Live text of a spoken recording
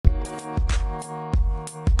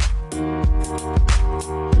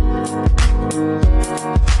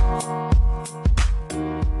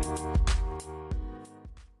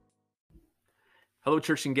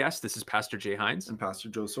church and guests. This is Pastor Jay Hines, And Pastor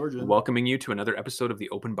Joe Sorgen. welcoming you to another episode of the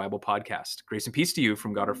Open Bible Podcast. Grace and peace to you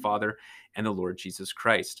from God our Father and the Lord Jesus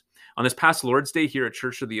Christ. On this past Lord's Day here at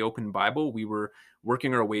Church of the Open Bible, we were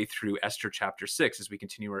working our way through Esther chapter 6 as we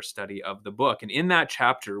continue our study of the book. And in that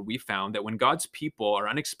chapter, we found that when God's people are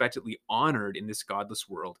unexpectedly honored in this godless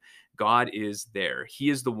world, God is there. He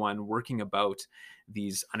is the one working about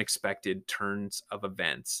these unexpected turns of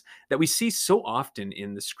events that we see so often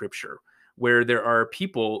in the scripture, where there are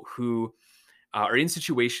people who are in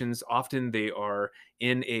situations. Often they are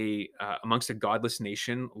in amongst a godless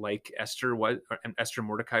nation, like Esther and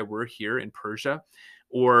Mordecai were here in Persia,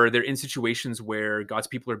 or they're in situations where God's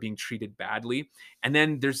people are being treated badly. And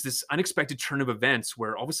then there's this unexpected turn of events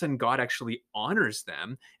where all of a sudden God actually honors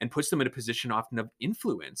them and puts them in a position often of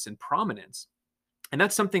influence and prominence. And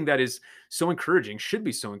that's something that is so encouraging, should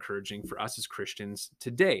be so encouraging for us as Christians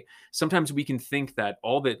today. Sometimes we can think that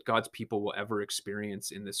all that God's people will ever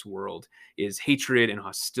experience in this world is hatred and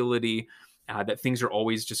hostility, that things are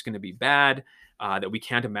always just going to be bad, that we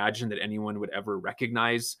can't imagine that anyone would ever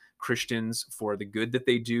recognize Christians for the good that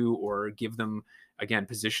they do or give them, again,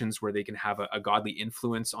 positions where they can have a godly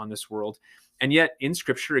influence on this world. And yet in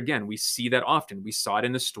Scripture, again, we see that often. We saw it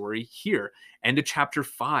in the story here. End of chapter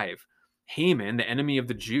 5. Haman, the enemy of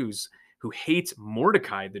the Jews, who hates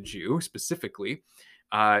Mordecai, the Jew specifically,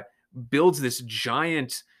 builds this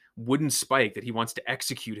giant wooden spike that he wants to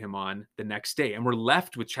execute him on the next day. And we're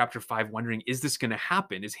left with chapter 5 wondering, is this going to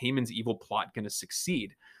happen? Is Haman's evil plot going to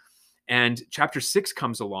succeed? And chapter 6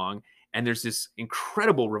 comes along, and there's this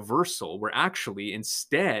incredible reversal where actually,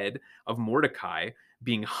 instead of Mordecai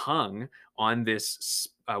being hung on this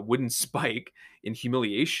wooden spike in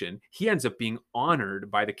humiliation, he ends up being honored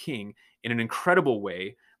by the king in an incredible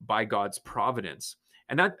way by God's providence.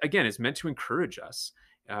 And that, again, is meant to encourage us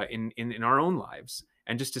in our own lives.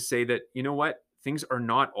 And just to say that, you know what, things are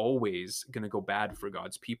not always going to go bad for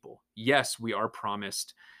God's people. Yes, we are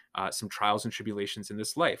promised some trials and tribulations in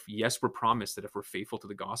this life. Yes, we're promised that if we're faithful to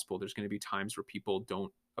the gospel, there's going to be times where people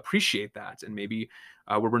don't appreciate that, and maybe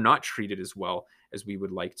where we're not treated as well as we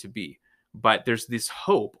would like to be. But there's this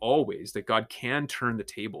hope always that God can turn the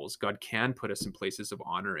tables. God can put us in places of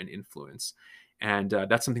honor and influence. And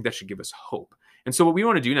that's something that should give us hope. And so what we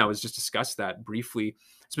want to do now is just discuss that briefly,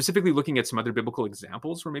 specifically looking at some other biblical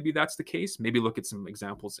examples where maybe that's the case, maybe look at some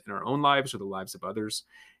examples in our own lives or the lives of others,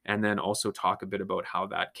 and then also talk a bit about how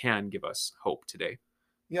that can give us hope today.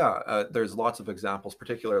 Yeah, there's lots of examples,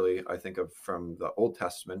 particularly I think of from the Old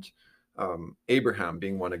Testament, Abraham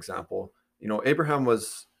being one example. You know, Abraham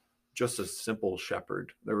was just a simple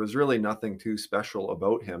shepherd. There was really nothing too special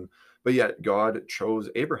about him, but yet God chose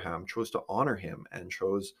Abraham, chose to honor him, and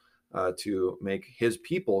chose to make his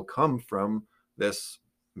people come from this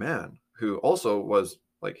man who also was,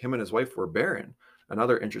 like, him and his wife were barren.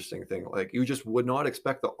 Another interesting thing, like, you just would not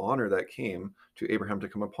expect the honor that came to Abraham to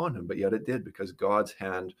come upon him, but yet it did, because God's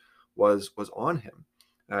hand was on him.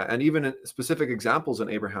 And even in specific examples in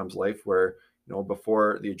Abraham's life where, you know,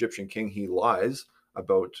 before the Egyptian king, he lies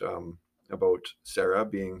about Sarah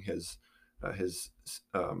being his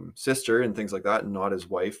sister and things like that, and not his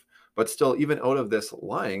wife. But still, even out of this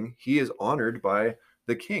lying, he is honored by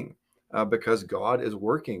the king. Because God is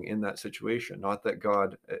working in that situation. Not that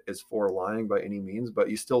God is for lying by any means, but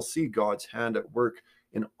you still see God's hand at work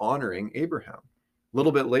in honoring Abraham. A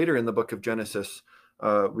little bit later in the book of Genesis,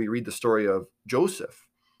 we read the story of Joseph.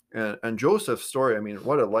 And Joseph's story, I mean,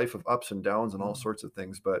 what a life of ups and downs and all sorts of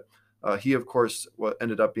things. But he, of course,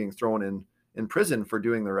 ended up being thrown in prison for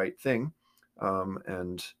doing the right thing.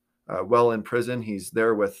 While in prison, he's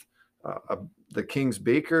there with the king's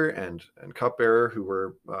baker and cupbearer, who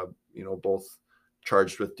were both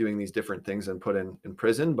charged with doing these different things and put in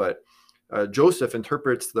prison. But Joseph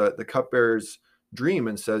interprets the cupbearer's dream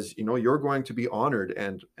and says, you know, you're going to be honored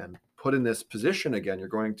and put in this position again. You're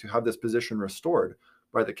going to have this position restored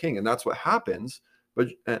by the king. And that's what happens.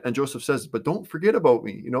 And Joseph says, but don't forget about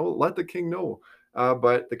me, you know, let the king know.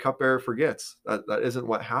 But the cupbearer forgets. That isn't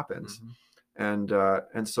what happens. Mm-hmm.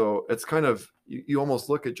 And so it's kind of, you almost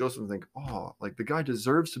look at Joseph and think, oh, like, the guy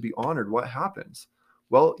deserves to be honored. What happens?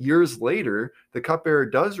 Well, years later, the cupbearer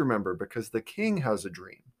does remember, because the king has a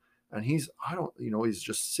dream, and he's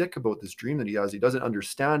just sick about this dream that he has. He doesn't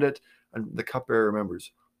understand it. And the cupbearer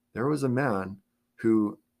remembers, there was a man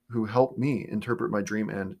who helped me interpret my dream,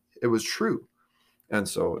 and it was true. And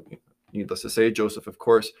so, needless to say, Joseph, of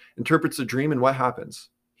course, interprets the dream, and what happens?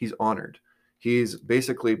 He's honored. He's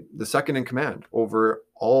basically the second in command over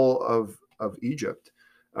all of Egypt,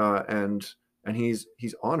 and he's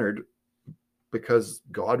honored because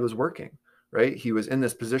God was working, right? He was in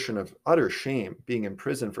this position of utter shame, being in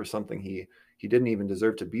prison for something he he didn't even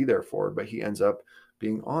deserve to be there for, but he ends up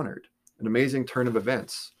being honored. An amazing turn of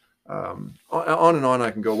events. On and on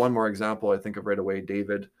I can go. One more example I think of right away,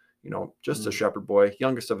 David, just a shepherd boy,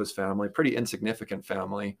 youngest of his family, pretty insignificant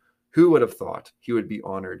family. Who would have thought he would be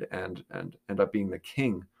honored and end up being the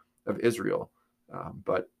king of Israel?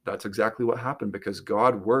 But that's exactly what happened, because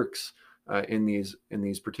God works in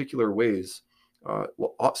these particular ways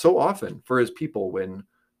so often for his people when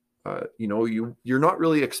you're not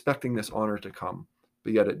really expecting this honor to come,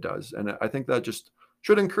 but yet it does. And I think that just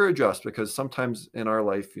should encourage us, because sometimes in our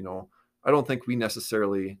life, I don't think we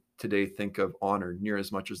necessarily today think of honor near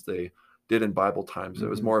as much as they did in Bible times. Mm-hmm. It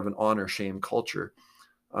was more of an honor shame culture.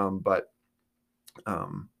 But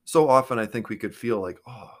so often I think we could feel like,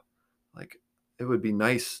 like it would be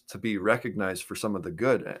nice to be recognized for some of the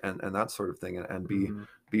good and that sort of thing, and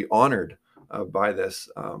be honored by this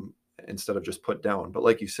instead of just put down. But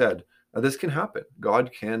like you said, this can happen.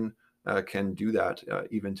 God can do that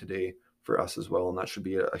even today for us as well, and that should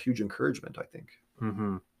be a huge encouragement, I think.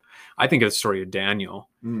 Mm-hmm. I think of the story of Daniel,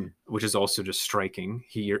 which is also just striking.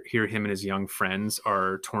 Here him and his young friends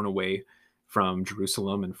are torn away from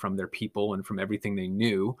Jerusalem and from their people and from everything they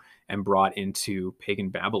knew, and brought into pagan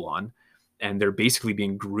Babylon. And they're basically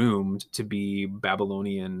being groomed to be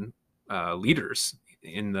Babylonian leaders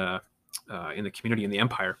in the community, in the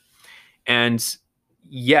empire. And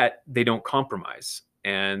yet they don't compromise.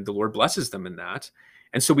 And the Lord blesses them in that.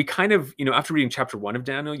 And so we kind of, after reading chapter 1 of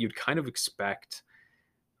Daniel, you'd kind of expect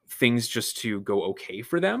things just to go okay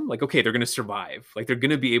for them. Like, okay, they're going to survive. Like, they're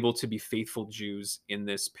going to be able to be faithful Jews in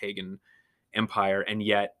this pagan empire, and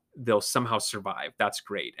yet they'll somehow survive. That's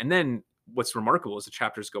great. And then what's remarkable is the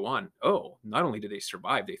chapters go on. Oh, not only do they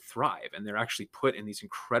survive, they thrive, and they're actually put in these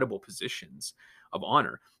incredible positions of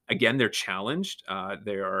honor. Again, they're challenged.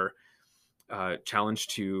 They are challenged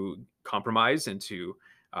to compromise and to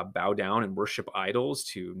bow down and worship idols,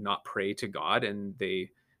 to not pray to God, and they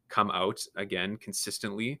come out again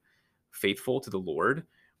consistently faithful to the Lord.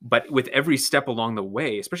 But with every step along the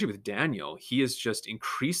way, especially with Daniel, he is just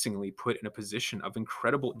increasingly put in a position of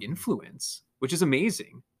incredible influence, which is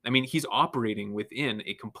amazing. I mean, he's operating within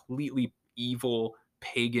a completely evil,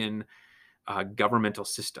 pagan governmental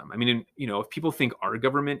system. I mean, if people think our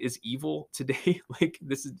government is evil today, like,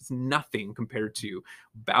 this is nothing compared to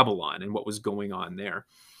Babylon and what was going on there.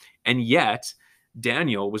 And yet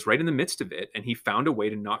Daniel was right in the midst of it, and he found a way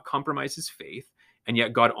to not compromise his faith. And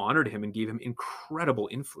yet God honored him and gave him incredible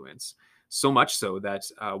influence, so much so that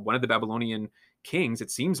one of the Babylonian kings,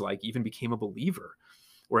 it seems like, even became a believer,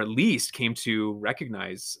 or at least came to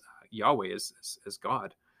recognize Yahweh as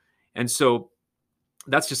God. And so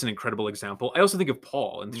that's just an incredible example. I also think of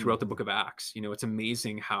Paul, and throughout the book of Acts, it's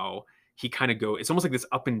amazing how he kind of it's almost like this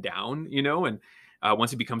up and down, and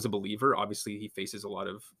once he becomes a believer, obviously he faces a lot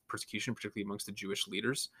of persecution, particularly amongst the Jewish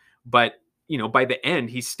leaders. But by the end,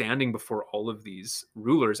 he's standing before all of these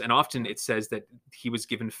rulers. And often it says that he was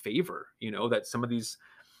given favor, that some of these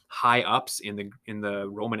high ups in the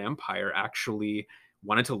Roman Empire actually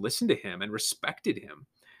wanted to listen to him and respected him.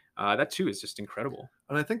 That too is just incredible.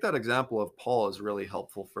 And I think that example of Paul is really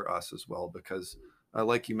helpful for us as well, because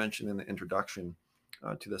like you mentioned in the introduction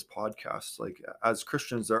to this podcast, like, as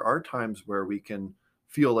Christians, there are times where we can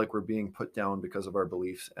feel like we're being put down because of our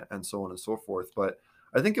beliefs and so on and so forth. But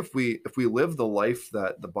I think if we live the life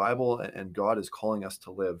that the Bible and God is calling us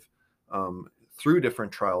to live through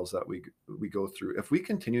different trials that we go through, if we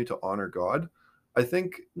continue to honor God, I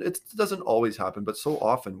think it doesn't always happen, but so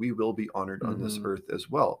often we will be honored on this earth as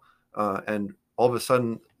well. And all of a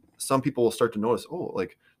sudden, some people will start to notice, oh,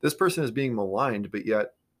 like, this person is being maligned, but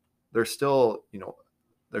yet they're still,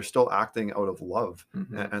 they're still acting out of love,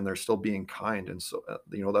 and they're still being kind. And so,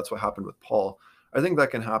 that's what happened with Paul. I think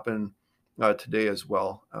that can happen today as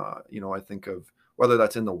well. I think of whether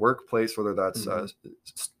that's in the workplace, whether that's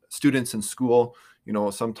students in school.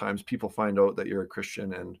 Sometimes people find out that you're a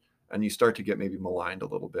Christian, and you start to get maybe maligned a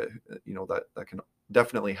little bit. That can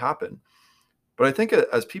definitely happen. But I think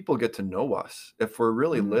as people get to know us, if we're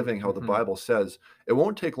really living how the Bible says, it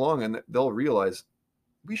won't take long, and they'll realize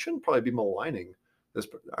we shouldn't probably be maligning this.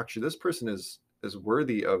 Actually, this person is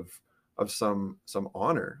worthy of some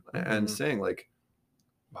honor, and saying, like,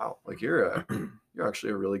 wow, like, you're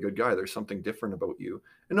actually a really good guy. There's something different about you.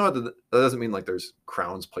 And no, that doesn't mean like there's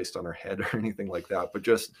crowns placed on our head or anything like that, but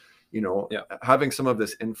just having some of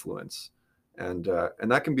this influence. And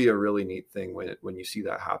that can be a really neat thing when you see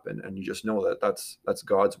that happen, and you just know that that's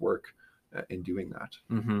God's work in doing that.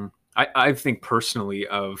 I think personally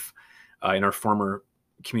of in our former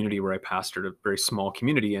community where I pastored, a very small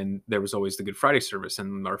community, and there was always the Good Friday service.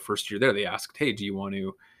 And our first year there, they asked, hey, do you want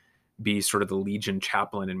to be sort of the Legion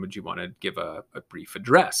chaplain, and would you want to give a brief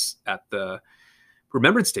address at the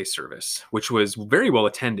Remembrance Day service, which was very well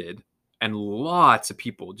attended, and lots of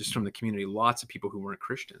people just from the community, lots of people who weren't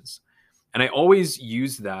Christians. And I always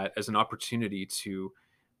use that as an opportunity to,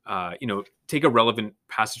 take a relevant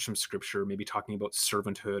passage from scripture, maybe talking about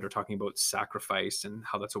servanthood or talking about sacrifice and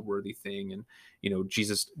how that's a worthy thing. And,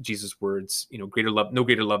 Jesus' words, greater love, no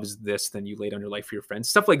greater love is this than you lay down your life for your friends,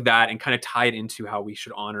 stuff like that, and kind of tie it into how we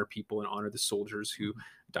should honor people and honor the soldiers who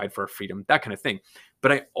died for our freedom, that kind of thing.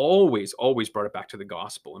 But I always brought it back to the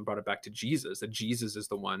gospel and brought it back to Jesus, that Jesus is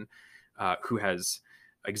the one who has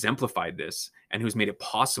exemplified this and who's made it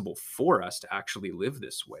possible for us to actually live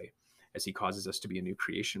this way, as he causes us to be a new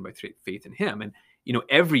creation by faith in him. And,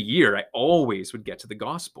 every year I always would get to the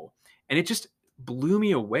gospel, and it just blew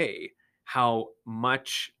me away how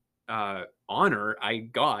much honor I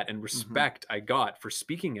got and respect I got for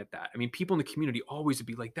speaking at that. I mean, people in the community always would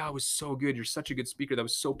be like, that was so good. You're such a good speaker. That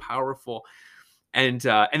was so powerful. And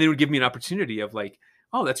they would give me an opportunity of like,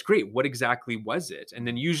 oh, that's great. What exactly was it? And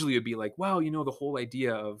then usually it'd be like, well, the whole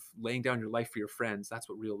idea of laying down your life for your friends, that's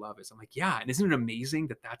what real love is. I'm like, yeah. And isn't it amazing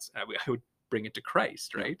that I would bring it to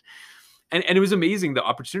Christ, right? And it was amazing the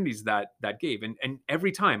opportunities that gave. And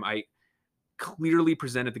every time I clearly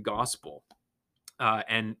presented the gospel,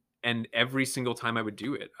 and every single time I would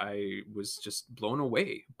do it, I was just blown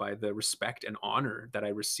away by the respect and honor that I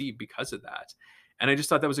received because of that. And I just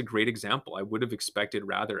thought that was a great example. I would have expected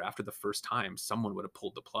rather after the first time, someone would have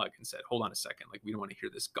pulled the plug and said, hold on a second. Like, we don't want to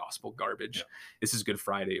hear this gospel garbage. Yeah. This is Good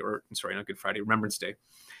Friday, or sorry, not Good Friday, Remembrance Day.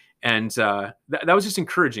 And that was just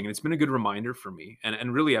encouraging. And it's been a good reminder for me.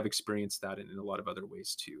 And really, I've experienced that in a lot of other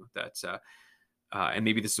ways too, that, and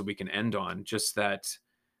maybe this is what we can end on, just that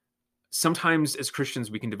sometimes as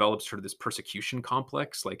Christians, we can develop sort of this persecution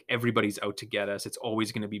complex, like everybody's out to get us. It's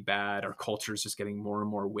always going to be bad. Our culture is just getting more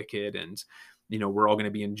and more wicked. And, we're all going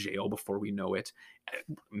to be in jail before we know it.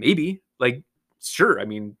 Maybe, like, sure. I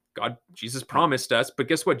mean, Jesus promised us, but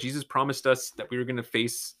guess what? Jesus promised us that we were going to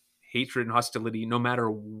face hatred and hostility no matter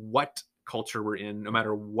what culture we're in, no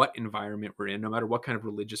matter what environment we're in, no matter what kind of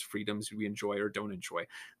religious freedoms we enjoy or don't enjoy.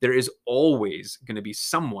 There is always going to be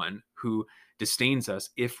someone who disdains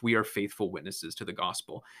us if we are faithful witnesses to the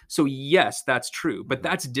gospel. So yes, that's true, but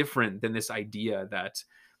that's different than this idea that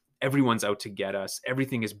everyone's out to get us.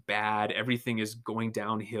 Everything is bad. Everything is going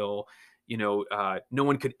downhill. No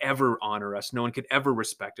one could ever honor us. No one could ever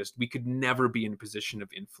respect us. We could never be in a position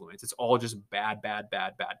of influence. It's all just bad, bad,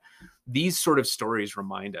 bad, bad. These sort of stories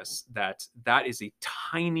remind us that that is a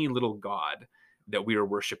tiny little God that we are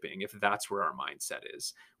worshiping, if that's where our mindset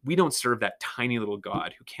is. We don't serve that tiny little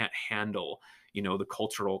God who can't handle the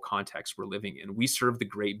cultural context we're living in. We serve the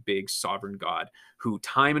great, big, sovereign God who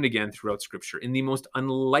time and again throughout scripture, in the most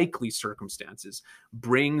unlikely circumstances,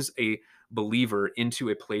 brings a believer into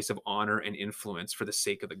a place of honor and influence for the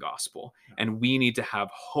sake of the gospel. And we need to have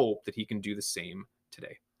hope that he can do the same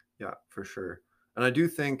today. Yeah, for sure. And I do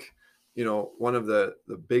think, one of the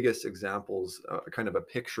biggest examples, kind of a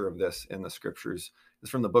picture of this in the scriptures, is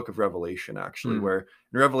from the book of Revelation, actually, where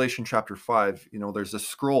in Revelation chapter 5, there's a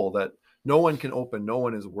scroll that no one can open. No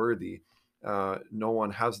one is worthy. No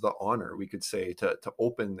one has the honor, we could say, to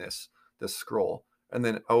open this scroll. And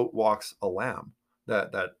then out walks a lamb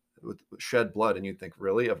that with shed blood. And you'd think,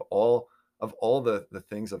 really, of all the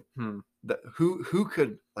things of that, who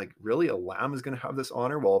could, like, really, a lamb is going to have this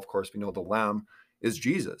honor? Well, of course, we know the lamb is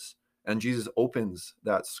Jesus, and Jesus opens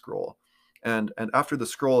that scroll. And after the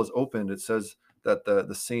scroll is opened, it says that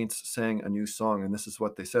the saints sang a new song, and this is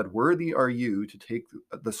what they said: "Worthy are you to take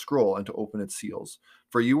the scroll and to open its seals,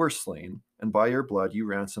 for you were slain, and by your blood you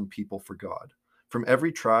ransomed people for God, from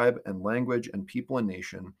every tribe and language and people and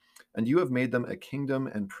nation, and you have made them a kingdom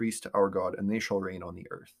and priests to our God, and they shall reign on the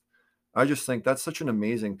earth." I just think that's such an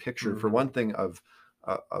amazing picture, for one thing, of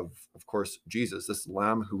course, Jesus, this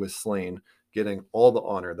lamb who was slain, getting all the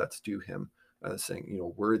honor that's due him, saying,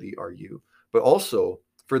 "Worthy are you," but also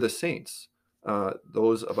for the saints.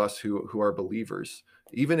 Those of us who are believers,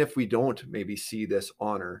 even if we don't maybe see this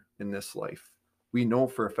honor in this life, we know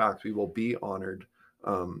for a fact we will be honored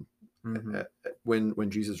when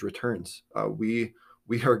Jesus returns. We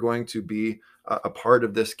are going to be a part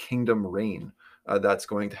of this kingdom reign that's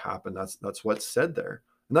going to happen. That's what's said there,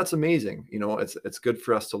 and that's amazing. It's good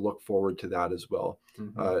for us to look forward to that as well,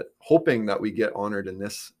 hoping that we get honored in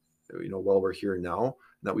this, while we're here now,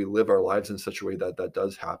 that we live our lives in such a way that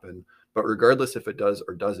does happen. But regardless if it does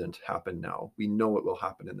or doesn't happen now, we know it will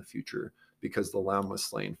happen in the future, because the Lamb was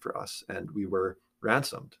slain for us and we were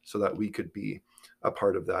ransomed so that we could be a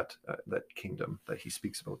part of that kingdom that he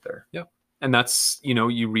speaks about there. Yeah. And that's,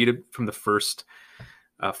 you read it from the first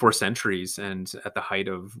for centuries, and at the height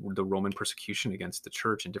of the Roman persecution against the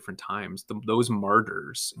church in different times, those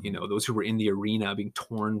martyrs, those who were in the arena being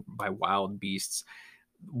torn by wild beasts,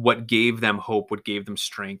 what gave them hope, what gave them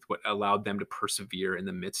strength, what allowed them to persevere in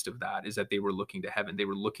the midst of that is that they were looking to heaven. They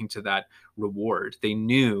were looking to that reward. They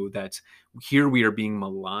knew that here we are being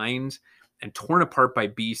maligned and torn apart by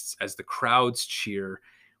beasts as the crowds cheer,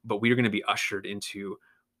 but we are going to be ushered into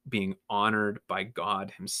being honored by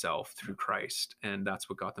God himself through Christ. And that's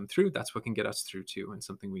what got them through. That's what can get us through too. And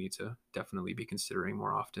something we need to definitely be considering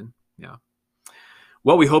more often. Yeah.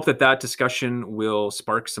 Well, we hope that that discussion will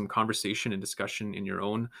spark some conversation and discussion in your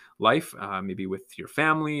own life, maybe with your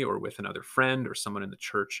family or with another friend or someone in the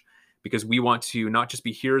church, because we want to not just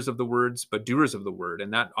be hearers of the words, but doers of the word.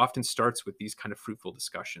 And that often starts with these kind of fruitful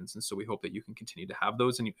discussions. And so we hope that you can continue to have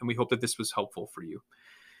those. And we hope that this was helpful for you.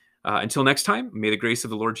 Until next time, may the grace of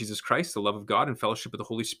the Lord Jesus Christ, the love of God, and fellowship of the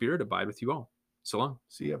Holy Spirit abide with you all. So long.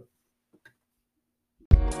 See ya.